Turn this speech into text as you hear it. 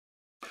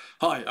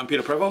Hi, I'm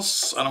Peter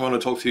Prevost, and I want to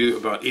talk to you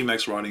about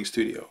Emacs Writing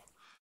Studio.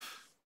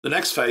 The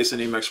next phase in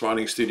Emacs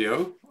Writing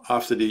Studio,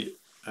 after the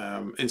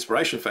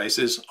inspiration phase,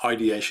 is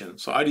ideation.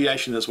 So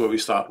ideation is where we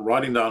start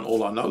writing down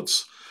all our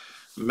notes,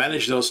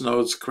 manage those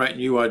notes, create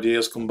new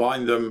ideas,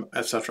 combine them,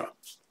 etc.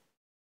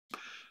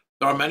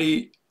 There are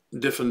many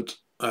different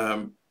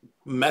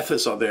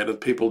methods out there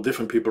that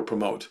different people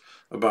promote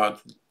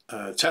about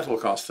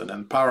Zettelkasten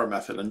and Power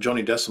Method and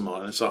Johnny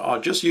Decimal, and so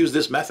just use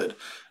this method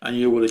and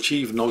you will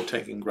achieve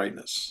note-taking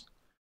greatness.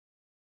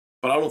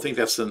 But I don't think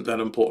that's that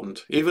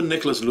important. Even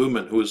Nicholas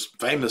Luhmann, who is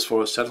famous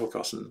for his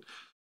Zettelkasten,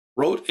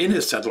 wrote in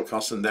his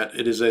Zettelkasten that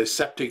it is a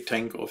septic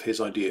tank of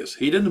his ideas.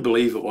 He didn't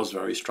believe it was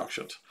very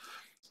structured.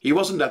 He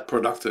wasn't that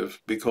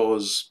productive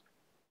because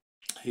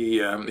he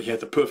had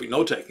the perfect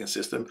note-taking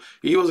system.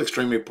 He was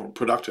extremely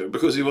productive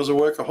because he was a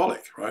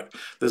workaholic, right?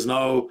 There's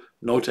no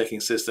note-taking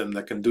system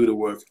that can do the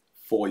work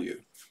for you.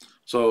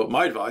 So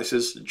my advice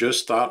is just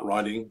start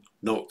writing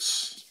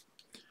notes.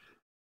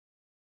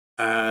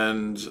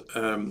 And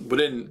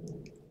within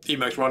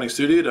Emacs Writing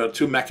Studio, there are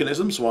two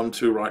mechanisms. One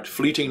to write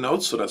fleeting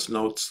notes, so that's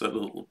notes that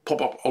will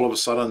pop up all of a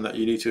sudden that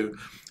you need to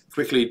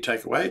quickly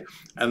take away.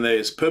 And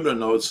there's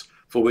permanent notes,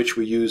 for which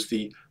we use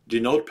the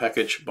Denote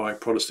package by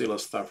Protostila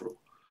Stavro.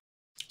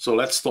 So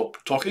let's stop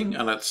talking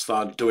and let's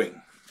start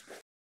doing.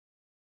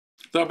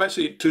 There are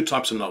basically two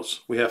types of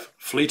notes. We have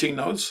fleeting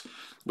notes,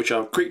 which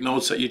are quick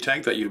notes that you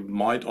take that you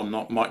might or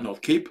might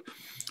not keep.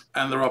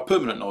 And there are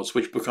permanent notes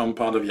which become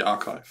part of your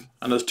archive.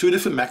 And there's two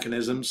different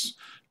mechanisms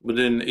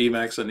within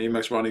Emacs and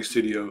Emacs Writing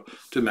Studio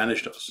to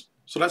manage those.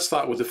 So let's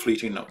start with the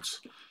fleeting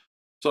notes.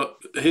 So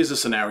here's a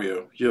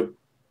scenario. You're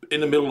in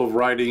the middle of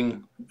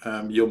writing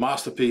your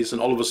masterpiece, and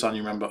all of a sudden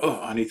you remember,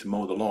 oh, I need to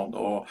mow the lawn,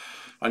 or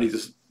I need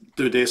to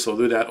do this or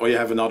do that, or you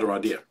have another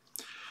idea.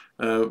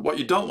 What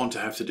you don't want to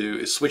have to do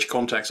is switch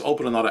contexts,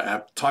 open another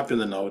app, type in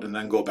the note, and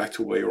then go back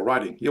to where you're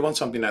writing. You want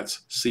something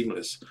that's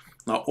seamless.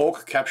 Now,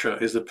 org capture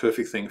is the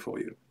perfect thing for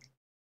you.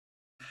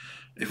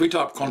 If we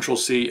type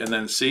Control-C and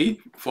then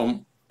C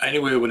from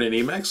anywhere within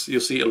Emacs,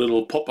 you'll see a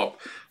little pop-up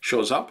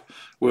shows up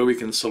where we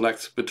can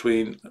select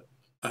between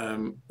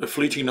a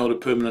fleeting note, a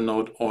permanent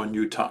note, or a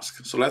new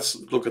task. So let's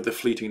look at the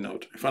fleeting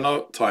note. If I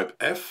now type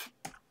F,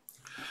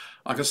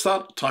 I can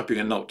start typing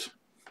a note.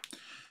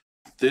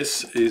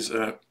 This is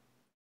a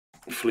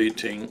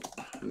fleeting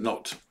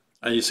note.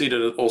 And you see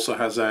that it also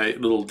has a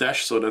little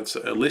dash, so that's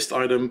a list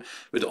item.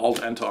 With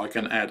Alt-Enter, I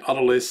can add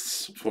other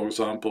lists. For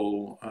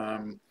example,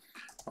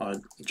 I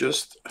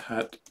just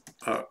had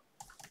a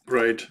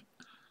great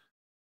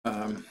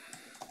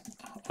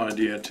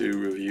idea to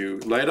review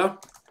later.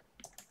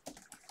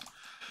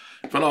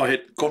 If I now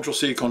hit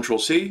Control-C,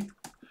 Control-C,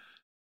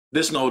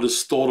 this note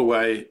is stored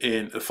away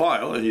in a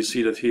file, and you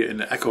see that here in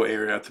the echo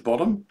area at the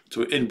bottom,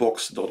 to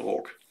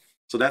inbox.org.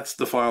 So that's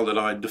the file that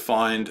I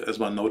defined as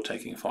my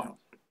note-taking file.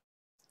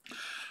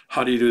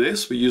 How do you do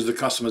this? We use the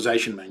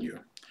customization menu.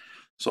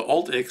 So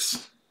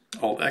Alt-X,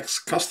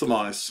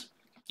 customize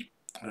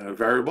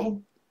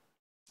variable,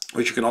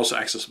 which you can also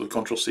access with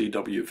Control-C,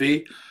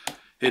 W-V,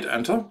 hit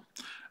enter,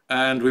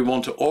 and we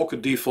want the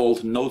org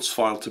default notes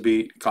file to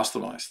be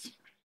customized.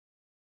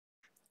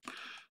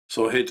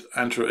 So hit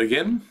enter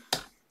again,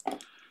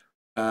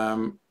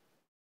 and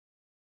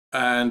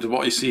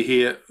what you see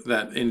here,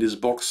 that in this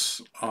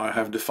box I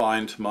have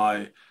defined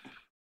my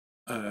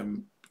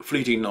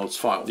fleeting notes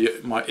file,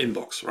 my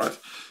inbox, right?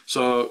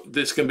 So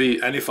this can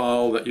be any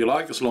file that you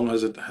like as long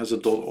as it has a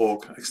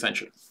 .org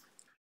extension.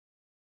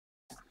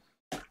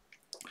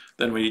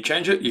 Then when you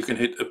change it, you can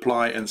hit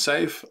apply and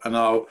save, and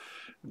now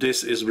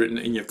this is written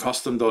in your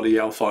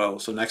custom.el file.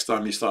 So next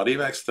time you start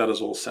Emacs, that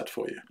is all set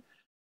for you.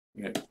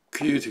 You get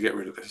Q to get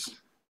rid of this.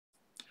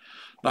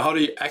 Now, how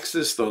do you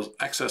access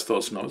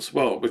those notes?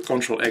 Well, with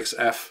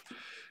Control-X-F,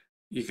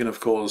 you can of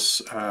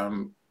course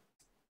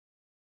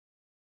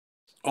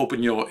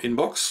open your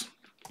inbox,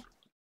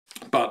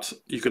 but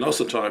you can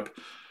also type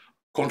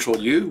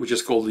Control-U, which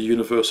is called the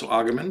universal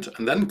argument,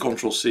 and then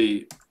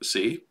Control-C,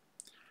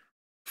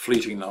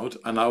 fleeting note,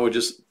 and now it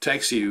just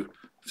takes you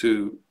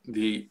to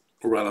the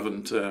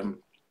relevant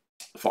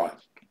file.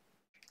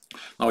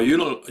 Now, a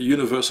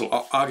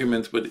universal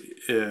argument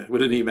within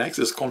Emacs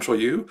is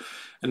Control-U,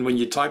 and when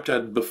you type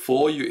that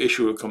before you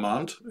issue a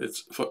command,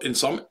 in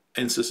some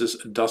instances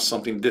it does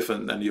something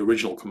different than the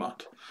original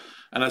command,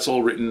 and that's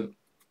all written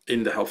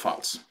in the help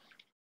files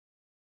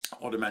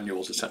or the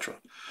manuals, etc.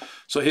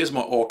 So here's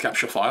my org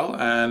capture file,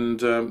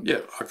 and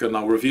yeah, I can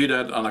now review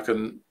that, and I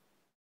can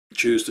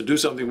choose to do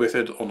something with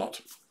it or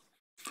not.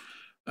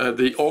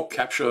 The org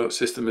capture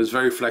system is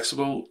very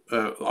flexible.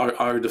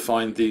 I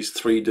defined these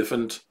three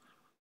different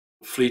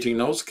fleeting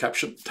notes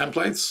capture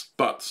templates,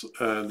 but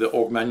the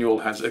org manual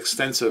has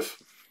extensive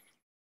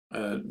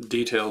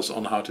details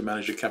on how to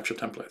manage the capture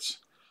templates.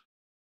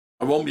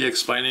 I won't be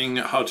explaining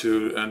how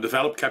to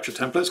develop capture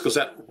templates because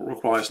that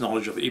requires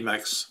knowledge of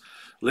Emacs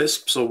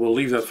Lisp, so we'll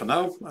leave that for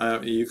now.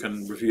 You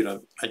can review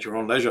that at your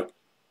own leisure.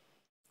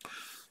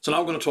 So now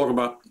I'm going to talk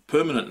about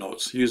permanent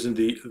notes using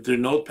the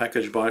Denote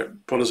package by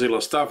Protostila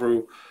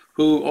Stavro,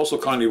 who also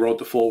kindly wrote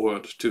the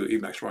foreword to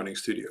Emacs Writing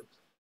Studio.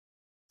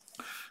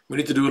 we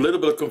need to do a little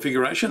bit of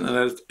configuration, and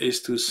that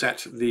is to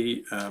set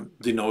the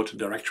Denote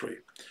directory.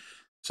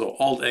 So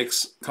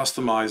Alt-X,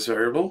 customize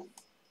variable.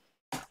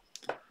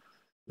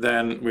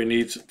 Then we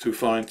need to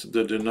find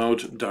the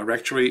Denote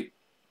directory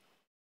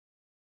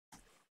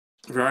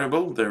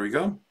variable. There we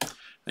go.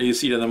 And you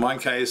see that in my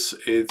case,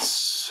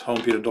 it's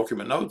HomePeter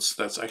document notes.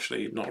 That's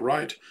actually not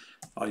right.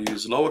 I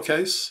use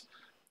lowercase,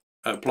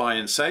 apply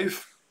and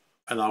save,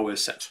 and now we're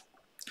set.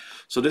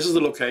 So this is the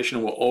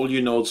location where all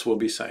your notes will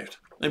be saved.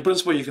 In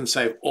principle, you can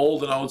save all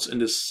the notes in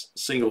this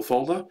single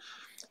folder.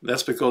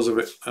 That's because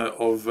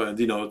of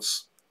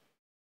Denote's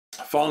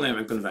file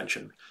naming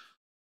convention.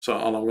 So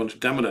I'm going to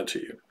demo that to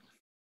you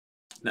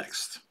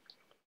next.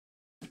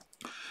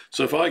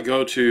 So if I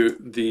go to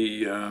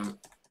the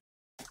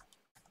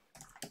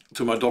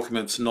to my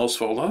documents notes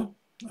folder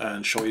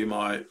and show you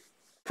my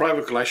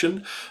private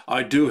collection,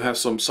 I do have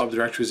some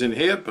subdirectories in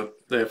here, but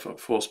they're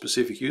for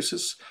specific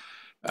uses.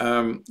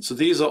 So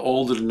these are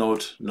all the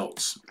Denote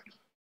notes.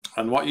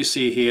 And what you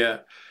see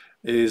here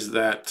is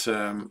that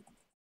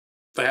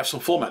they have some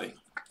formatting,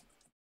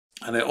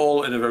 and they're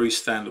all in a very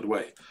standard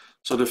way.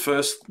 So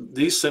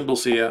these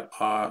symbols here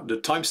are the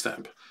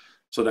timestamp.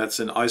 So that's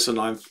in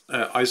ISO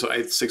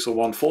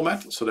 8601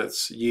 format. So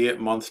that's year,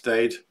 month,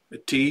 date, a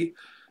T,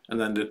 and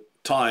then the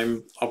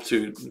time up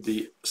to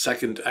the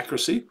second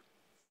accuracy.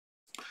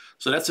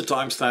 So that's the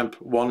timestamp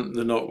when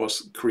the note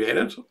was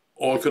created,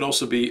 or it could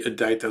also be a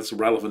date that's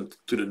relevant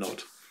to the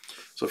note.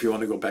 So if you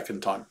want to go back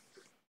in time.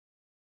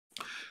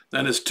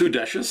 Then there's 2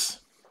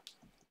 dashes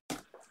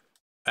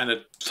and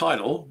a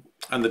title,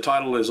 and the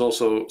title is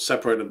also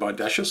separated by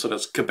dashes, so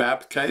that's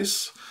kebab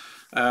case,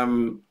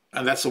 and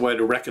that's a way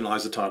to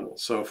recognize the title.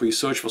 So if we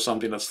search for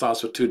something that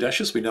starts with 2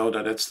 dashes, we know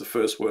that it's the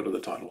first word of the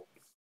title.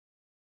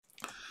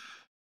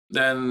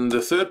 Then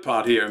the third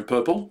part here in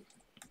purple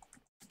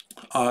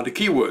are the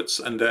keywords,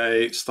 and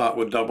they start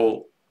with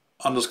double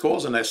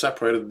underscores, and they're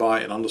separated by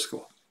an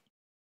underscore.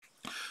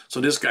 So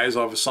in this case,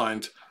 I've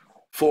assigned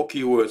 4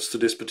 keywords to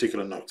this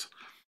particular note.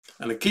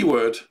 And a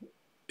keyword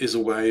is a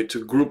way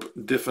to group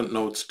different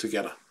notes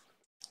together.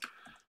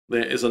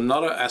 There is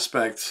another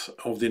aspect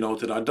of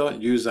Denote that I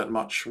don't use that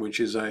much, which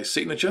is a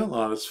signature.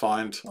 Now let's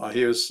find,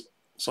 here's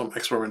some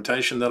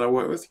experimentation that I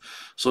work with.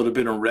 So the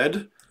bit in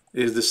red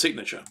is the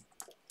signature.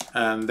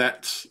 And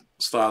that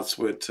starts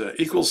with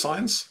equal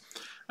signs.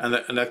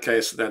 And in that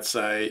case, that's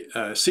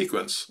a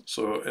sequence.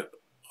 So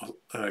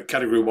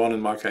category 1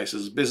 in my case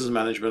is business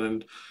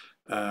management,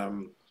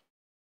 and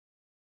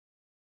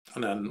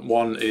then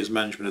 1 is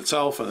management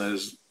itself, and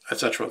there's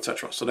etc.,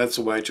 etc. So that's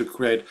a way to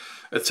create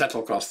a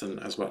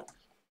Zettelkasten as well.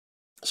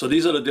 So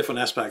these are the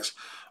different aspects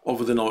of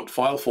the Denote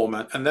file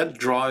format, and that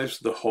drives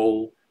the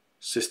whole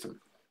system.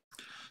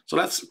 So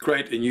let's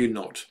create a new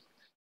note.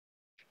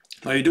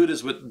 Now you do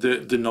this with the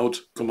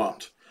Denote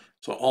command.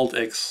 So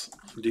Alt-X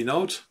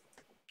denote,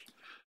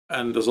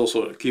 and there's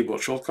also a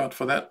keyboard shortcut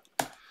for that.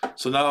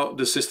 So now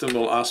the system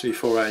will ask me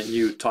for a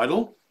new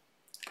title.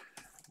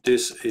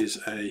 This is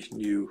a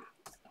new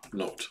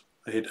note.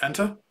 I hit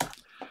enter,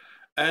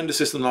 and the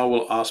system now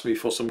will ask me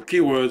for some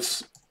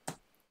keywords,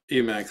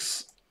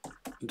 Emacs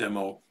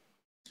demo,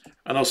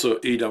 and also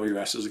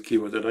EWS is a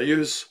keyword that I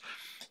use.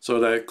 So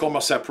they're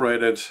comma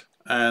separated,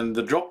 and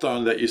the drop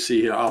down that you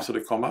see here after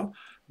the comma,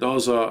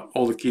 those are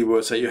all the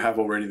keywords that you have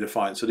already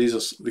defined. So these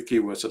are the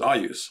keywords that I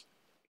use.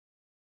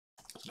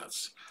 So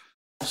let's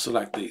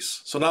select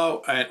these. So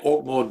now an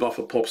org mode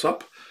buffer pops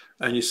up,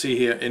 and you see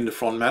here in the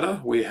front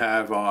matter we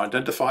have our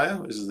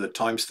identifier. This is the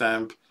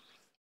timestamp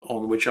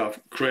on which I've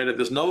created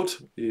this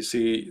note. You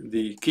see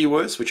the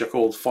keywords, which are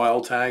called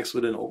file tags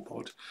within org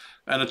mode,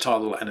 and a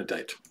title and a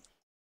date.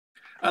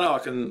 And now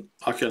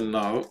I can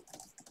now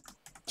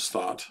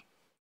start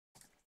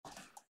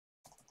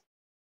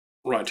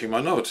writing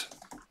my note.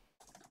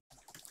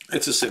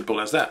 It's as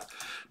simple as that.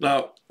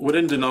 Now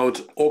within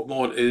Denote, org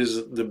mode is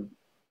the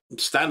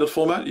standard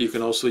format. You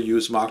can also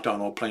use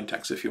Markdown or plain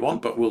text if you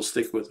want, but we'll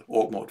stick with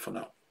org mode for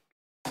now.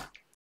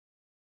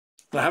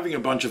 Now having a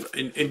bunch of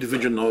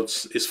individual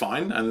notes is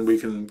fine, and we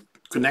can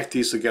connect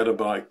these together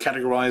by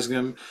categorizing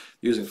them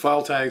using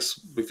file tags.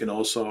 We can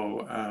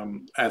also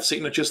add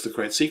signatures to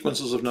create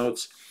sequences of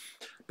notes,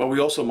 but we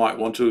also might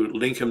want to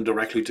link them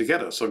directly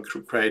together. So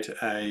create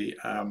a,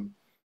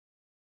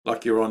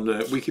 like you're on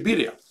the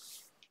Wikipedia.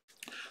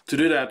 To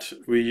do that,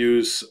 we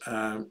use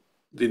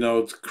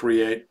Denote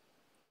create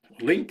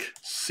link,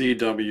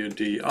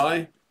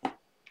 CWDI.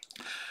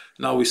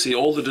 Now we see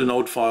all the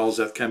Denote files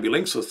that can be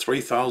linked, so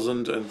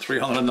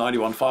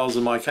 3,391 files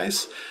in my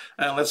case.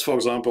 And let's, for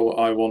example,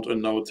 I want a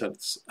note that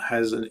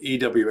has an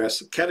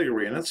EWS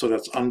category in it, so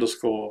that's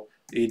underscore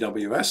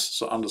EWS,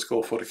 so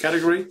underscore for the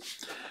category.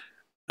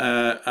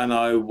 And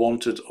I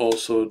want it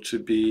also to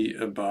be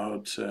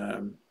about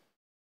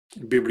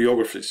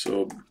bibliography,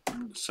 so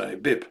say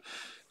bib.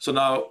 So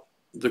now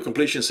the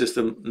completion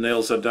system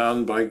nails that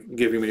down by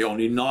giving me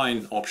only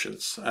 9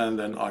 options, and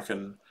then I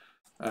can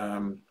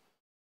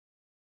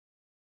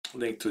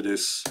link to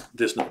this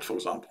note, for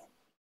example.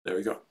 There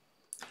we go.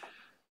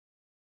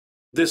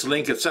 This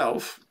link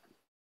itself,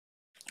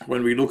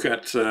 when we look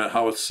at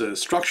how it's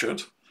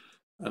structured,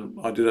 And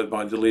I do that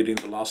by deleting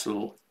the last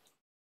little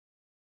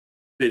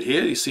bit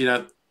here. You see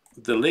that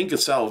the link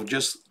itself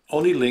just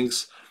only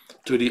links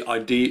to the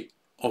ID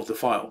of the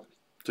file,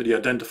 to the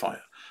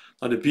identifier.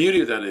 Now the beauty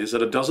of that is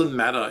that it doesn't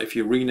matter if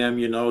you rename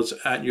your nodes,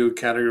 add new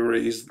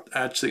categories,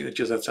 add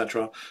signatures,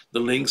 etc. The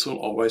links will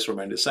always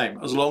remain the same,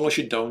 as long as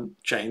you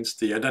don't change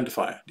the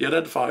identifier. The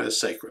identifier is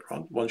sacred,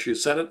 right? Once you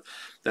set it,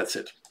 that's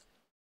it.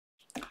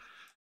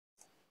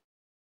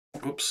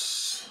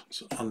 Oops,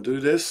 so undo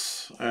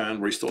this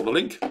and restore the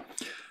link.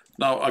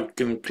 Now I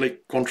can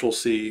click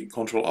Ctrl-C,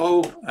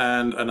 Ctrl-O,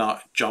 and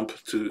now jump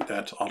to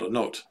that other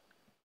node.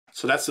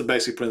 So that's the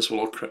basic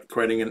principle of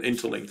creating an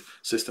interlinked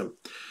system.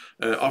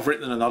 I've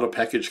written another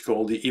package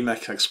called the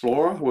Emacs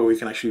Explorer, where we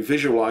can actually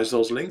visualize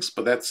those links,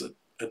 but that's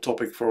a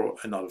topic for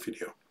another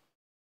video.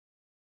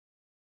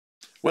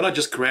 When I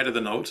just created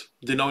the node,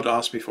 Denote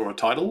asked me for a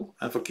title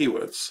and for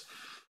keywords.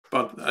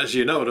 But as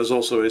you know, there's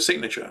also a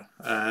signature,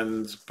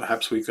 and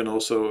perhaps we can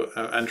also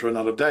enter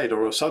another date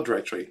or a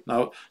subdirectory.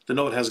 Now,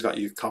 Denote has got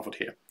you covered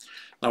here.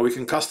 Now we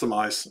can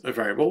customize a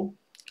variable.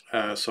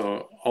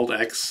 So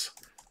Alt-X,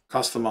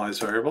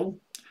 customize variable,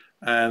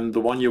 and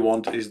the one you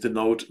want is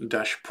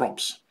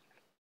Denote-prompts.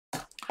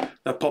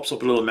 That pops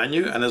up a little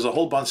menu, and there's a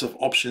whole bunch of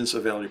options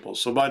available.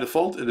 So by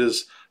default, it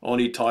is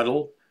only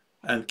title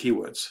and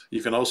keywords.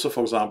 You can also,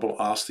 for example,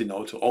 ask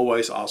Denote to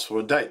always ask for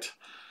a date.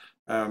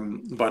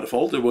 By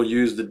default, it will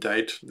use the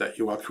date that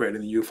you are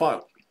creating the new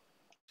file.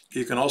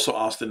 You can also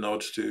ask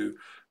Denote to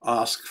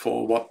ask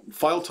for what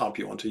file type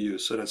you want to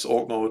use. So that's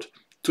org mode,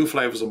 2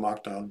 flavors of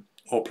Markdown,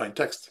 or plain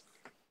text.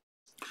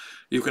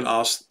 You can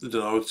ask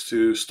Denote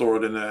to store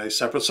it in a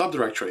separate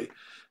subdirectory,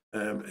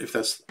 if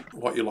that's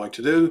what you like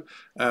to do.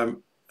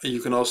 You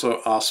can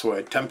also ask for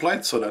a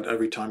template, so that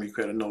every time you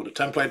create a node, a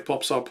template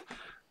pops up.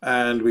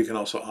 And we can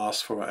also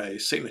ask for a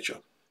signature.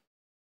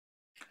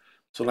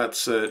 So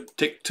let's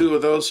tick 2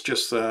 of those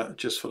just for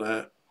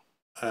the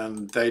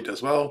date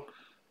as well.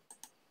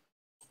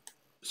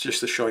 Just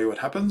to show you what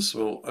happens.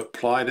 We'll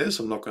apply this.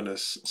 I'm not going to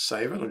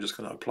save it. I'm just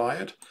going to apply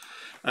it.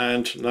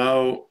 And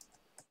now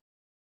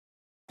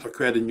I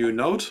create a new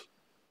node.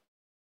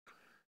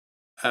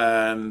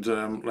 And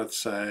let's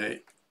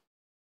say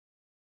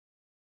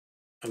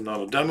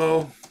another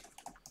demo.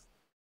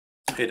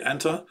 Hit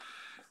enter.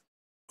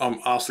 I'm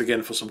asked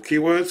again for some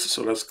keywords.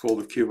 So let's call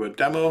the keyword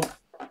demo.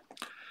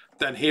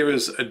 Then here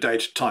is a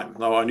date time.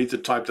 Now I need to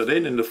type that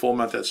in the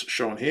format that's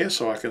shown here,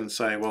 so I can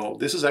say, well,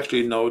 this is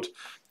actually a note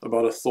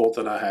about a thought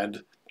that I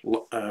had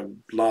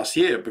last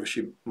year, because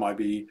you might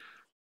be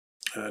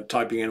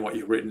typing in what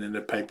you've written in the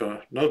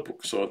paper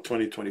notebook. So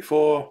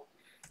 2024,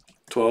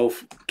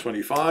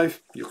 12/25,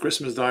 your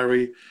Christmas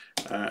diary,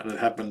 and it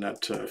happened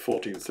at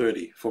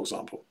 14:30, for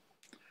example.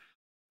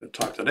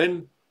 Type that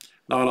in.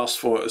 Now I'll ask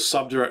for a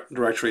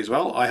subdirectory as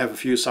well. I have a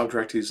few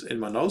subdirectories in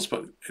my notes,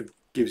 but it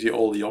gives you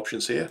all the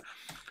options here.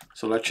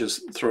 So let's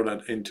just throw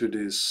that into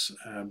this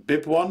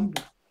bib one.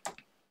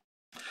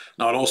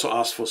 Now I'd also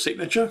ask for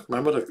signature.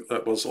 Remember,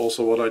 that was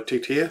also what I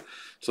ticked here.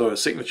 So a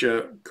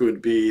signature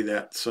could be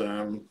that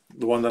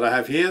the one that I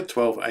have here,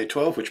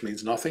 12A12, which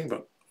means nothing,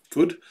 but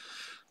good.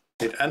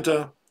 Hit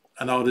enter,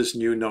 and now this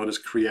new node is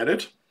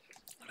created.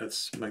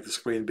 Let's make the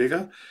screen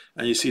bigger.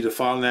 And you see the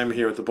file name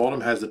here at the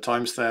bottom has the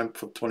timestamp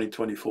for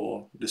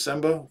 2024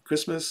 December,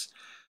 Christmas.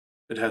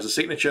 It has a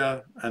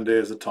signature, and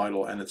there's the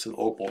title, and it's an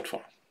org mode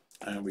file.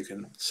 And we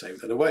can save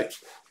that away.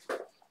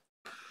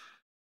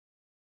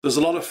 There's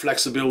a lot of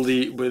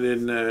flexibility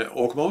within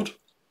org mode.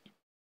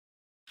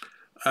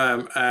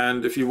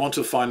 And if you want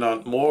to find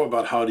out more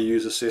about how to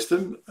use the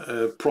system,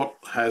 Prot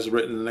has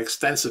written an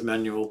extensive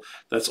manual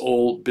that's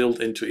all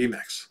built into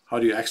Emacs. How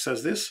do you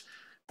access this?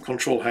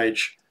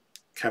 Control-H,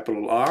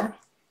 capital R.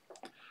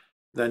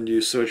 Then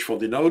you search for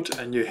Denote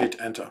and you hit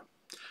enter.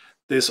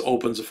 This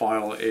opens a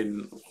file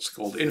in what's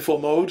called info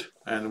mode,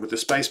 and with the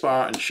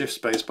spacebar and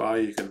shift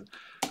spacebar you can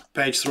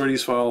page through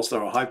these files.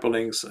 There are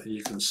hyperlinks, and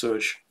you can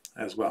search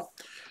as well.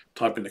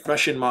 Type in the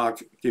question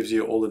mark, gives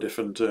you all the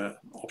different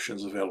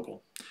options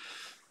available.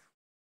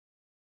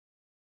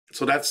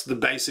 So that's the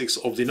basics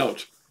of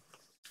Denote.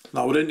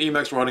 Now within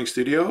Emacs Writing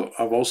Studio,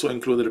 I've also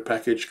included a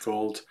package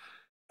called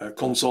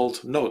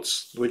Consult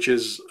Notes, which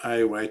is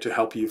a way to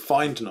help you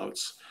find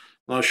notes.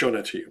 And I'll show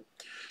that to you.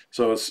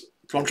 So it's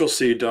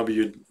Ctrl-C,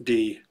 W,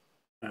 D,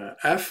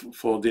 F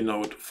for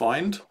Denote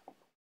Find.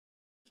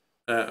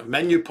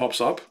 Menu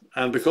pops up,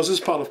 and because it's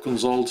part of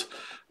Consult,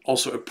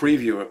 also a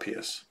preview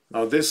appears.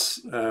 Now this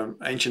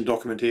ancient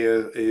document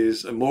here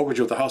is a mortgage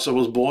of the house I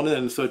was born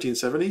in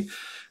 1370.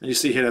 And you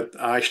see here that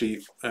I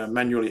actually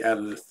manually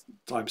added a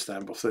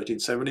timestamp of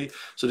 1370.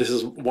 So this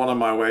is one of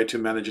my way to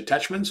manage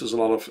attachments. There's a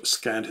lot of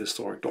scanned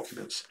historic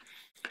documents.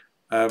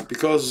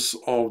 Because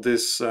of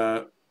this,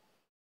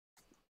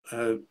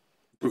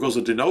 because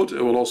of Denote,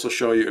 it will also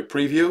show you a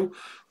preview.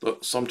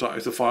 But sometimes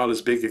if the file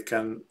is big, it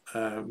can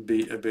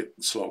be a bit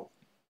slow.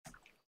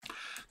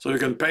 So you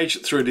can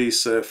page through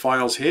these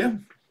files here.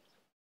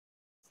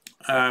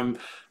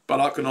 But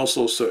I can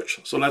also search.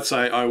 So let's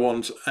say I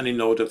want any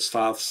node that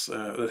starts,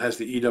 that has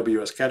the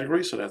EWS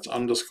category. So that's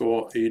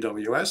 _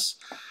 EWS.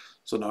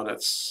 So now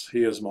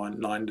here's my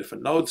 9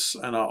 different notes,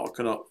 and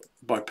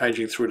by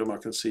paging through them, I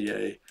can see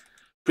a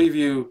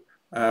preview.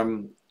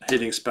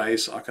 Hitting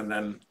space, I can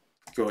then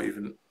go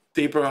even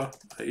deeper.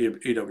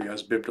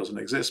 EWS bib doesn't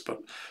exist, but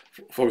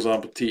for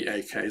example,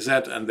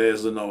 TAKZ, and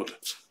there's the node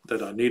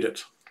that I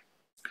needed.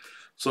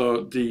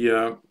 So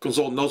the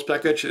console notes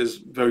package is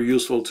very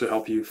useful to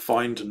help you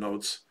find the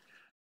nodes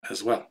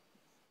as well.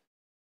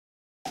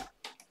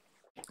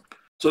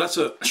 So that's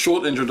a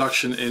short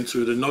introduction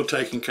into the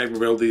note-taking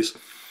capabilities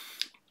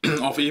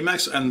of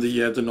Emacs and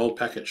the Denote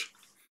package.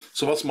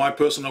 So what's my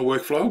personal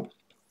workflow?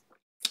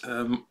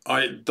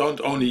 I don't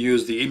only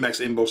use the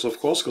Emacs inbox, of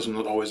course, because I'm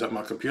not always at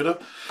my computer.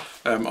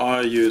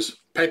 I use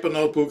paper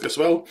notebook as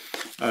well.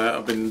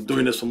 I've been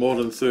doing this for more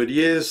than 30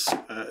 years.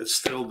 It's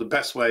still the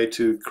best way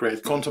to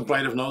create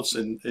contemplative notes,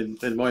 in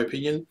my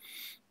opinion.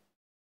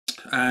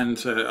 And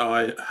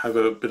I have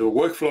a bit of a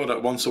workflow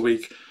that once a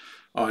week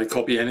I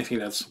copy anything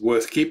that's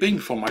worth keeping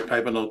from my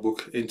paper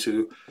notebook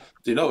into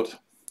Denote.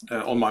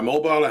 On my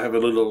mobile, I have a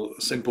little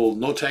simple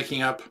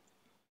note-taking app.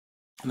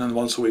 And then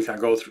once a week I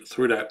go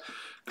through that,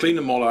 clean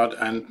them all out,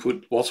 and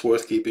put what's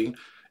worth keeping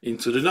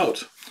into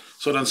Denote.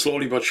 So then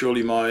slowly but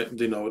surely my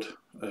Denote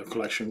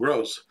collection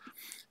grows.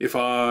 If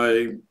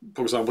I,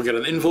 for example, get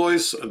an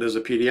invoice, there's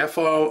a PDF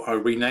file, I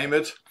rename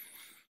it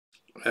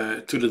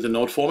to the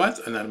Denote format,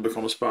 and then it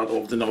becomes part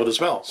of Denote as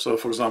well. So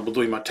for example,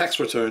 doing my tax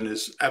return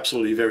is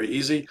absolutely very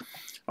easy.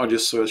 I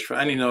just search for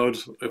any node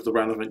of the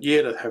relevant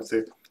year that have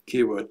the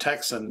keyword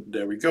tax, and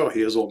there we go,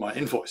 here's all my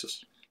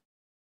invoices.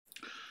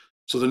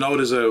 So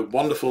Denote is a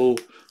wonderful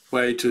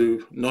way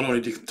to not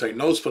only take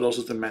notes, but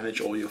also to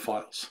manage all your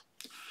files.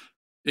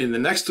 In the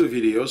next 2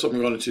 videos, I'm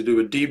going to do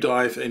a deep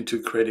dive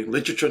into creating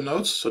literature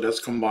notes. So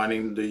that's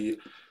combining the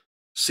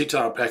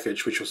CTAR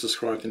package, which was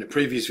described in the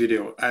previous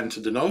video, and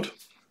Denote.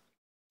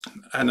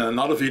 And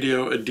another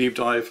video, a deep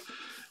dive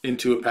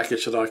into a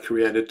package that I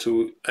created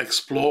to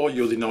explore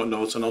your Denote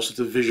notes and also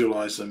to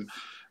visualize them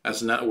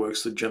as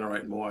networks to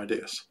generate more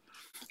ideas.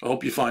 I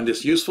hope you find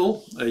this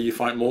useful. You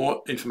find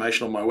more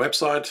information on my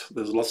website.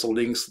 There's lots of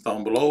links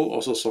down below,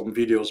 also some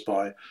videos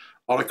by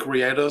other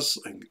creators,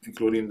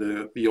 including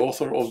the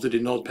author of the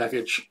Denote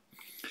package.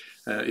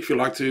 If you'd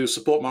like to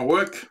support my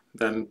work,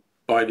 then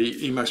buy the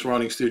Emacs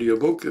Writing Studio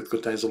book. It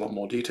contains a lot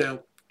more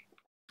detail.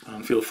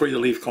 And feel free to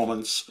leave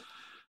comments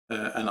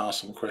and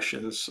ask some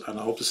questions, and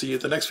I hope to see you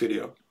at the next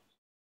video.